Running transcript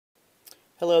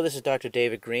Hello, this is Dr.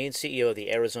 David Green, CEO of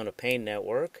the Arizona Pain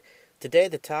Network. Today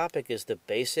the topic is the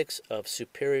basics of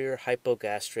superior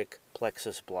hypogastric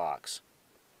plexus blocks.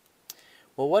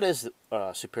 Well, what is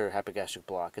the superior hypogastric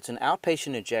block? It's an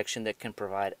outpatient injection that can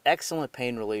provide excellent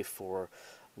pain relief for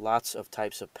lots of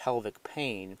types of pelvic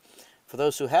pain. For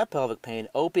those who have pelvic pain,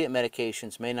 opiate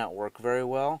medications may not work very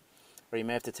well, or you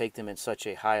may have to take them in such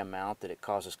a high amount that it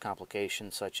causes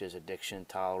complications such as addiction,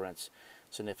 tolerance,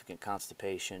 significant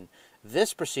constipation.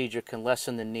 This procedure can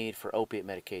lessen the need for opiate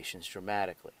medications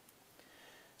dramatically.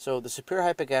 So the superior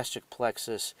hypogastric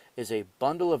plexus is a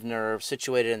bundle of nerves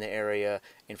situated in the area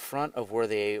in front of where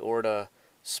the aorta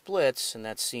splits, and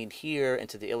that's seen here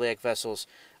into the iliac vessels,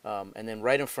 and then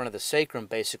right in front of the sacrum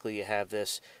basically you have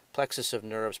this plexus of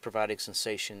nerves providing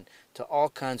sensation to all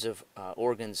kinds of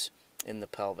organs in the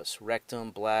pelvis: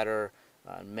 rectum, bladder,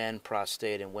 men,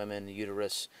 prostate, and women,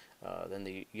 uterus, then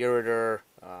the ureter,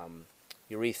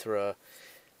 urethra,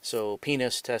 so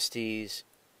penis, testes.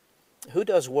 Who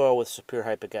does well with superior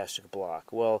hypogastric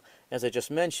block? Well, as I just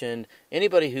mentioned,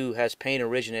 anybody who has pain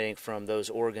originating from those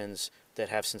organs that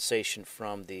have sensation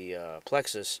from the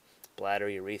plexus: bladder,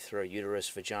 urethra, uterus,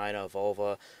 vagina,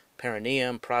 vulva,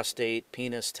 perineum, prostate,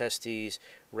 penis, testes,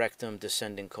 rectum,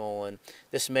 descending colon.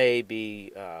 This may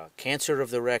be cancer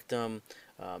of the rectum.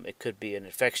 It could be an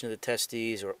infection of the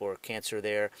testes or cancer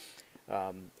there.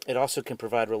 It also can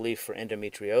provide relief for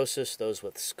endometriosis, those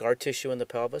with scar tissue in the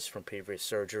pelvis from previous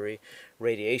surgery,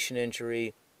 radiation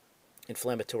injury,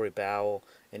 inflammatory bowel,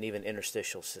 and even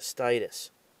interstitial cystitis.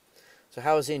 So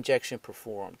how is the injection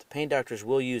performed? Pain doctors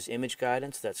will use image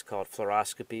guidance. That's called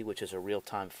fluoroscopy, which is a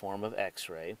real-time form of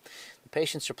X-ray. The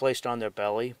patients are placed on their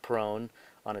belly, prone,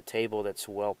 on a table that's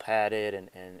well padded,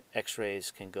 and X-rays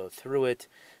can go through it.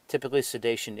 Typically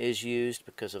sedation is used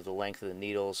because of the length of the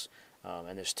needles,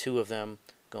 and there's two of them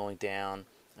going down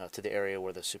to the area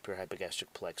where the superior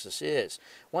hypogastric plexus is.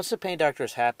 Once the pain doctor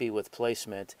is happy with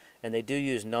placement, and they do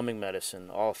use numbing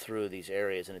medicine all through these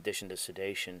areas in addition to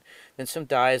sedation, then some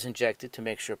dye is injected to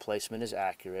make sure placement is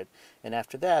accurate, and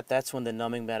after that, that's when the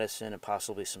numbing medicine and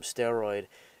possibly some steroid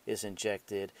is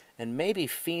injected, and maybe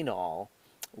phenol,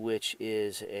 which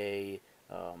is a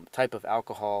type of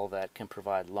alcohol that can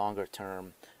provide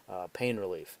longer-term pain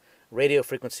relief.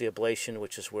 Radiofrequency ablation,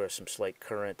 which is where some slight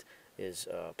current is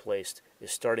placed,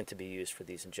 is starting to be used for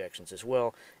these injections as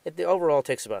well. The overall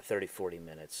takes about 30-40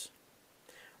 minutes.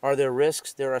 Are there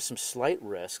risks? There are some slight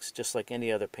risks, just like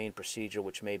any other pain procedure,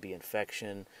 which may be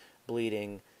infection,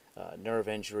 bleeding, nerve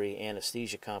injury,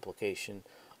 anesthesia complication.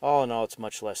 All in all, it's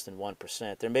much less than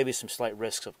 1%. There may be some slight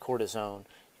risks of cortisone.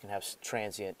 You can have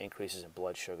transient increases in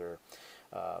blood sugar.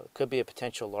 Could be a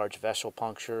potential large vessel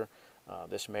puncture.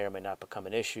 This may or may not become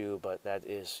an issue, but that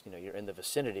is, you're in the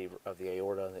vicinity of the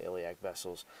aorta and the iliac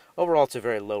vessels. Overall, it's a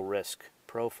very low-risk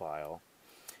profile.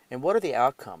 And what are the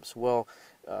outcomes? Well,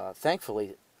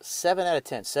 thankfully, 7 out of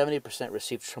 10, 70%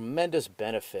 receive tremendous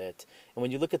benefit. And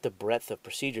when you look at the breadth of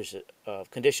procedures,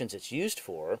 of conditions it's used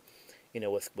for,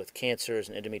 with cancers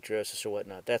and endometriosis or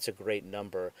whatnot, that's a great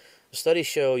number. The studies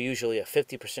show usually a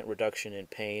 50% reduction in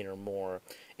pain or more,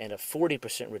 and a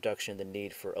 40% reduction in the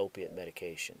need for opiate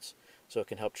medications. So it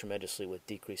can help tremendously with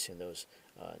decreasing those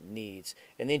needs.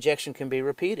 And the injection can be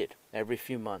repeated every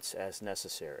few months as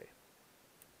necessary.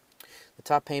 The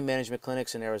top pain management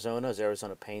clinics in Arizona is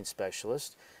Arizona Pain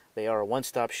Specialist. They are a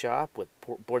one-stop shop with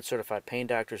board-certified pain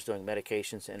doctors doing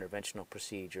medications and interventional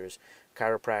procedures,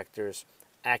 chiropractors,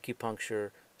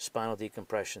 acupuncture, spinal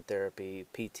decompression therapy,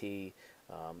 PT,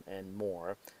 and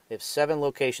more. They have 7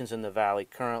 locations in the valley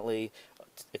currently,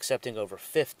 accepting over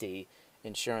 50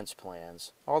 insurance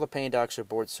plans. All the pain docs are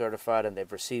board certified, and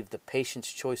they've received the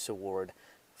Patient's Choice Award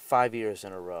 5 years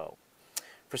in a row.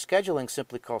 For scheduling,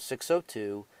 simply call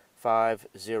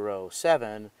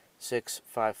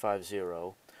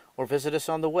 602-507-6550 or visit us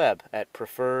on the web at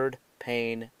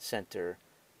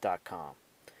preferredpaincenter.com.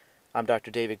 I'm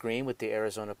Dr. David Green with the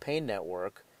Arizona Pain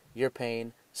Network. Your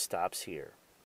pain stops here.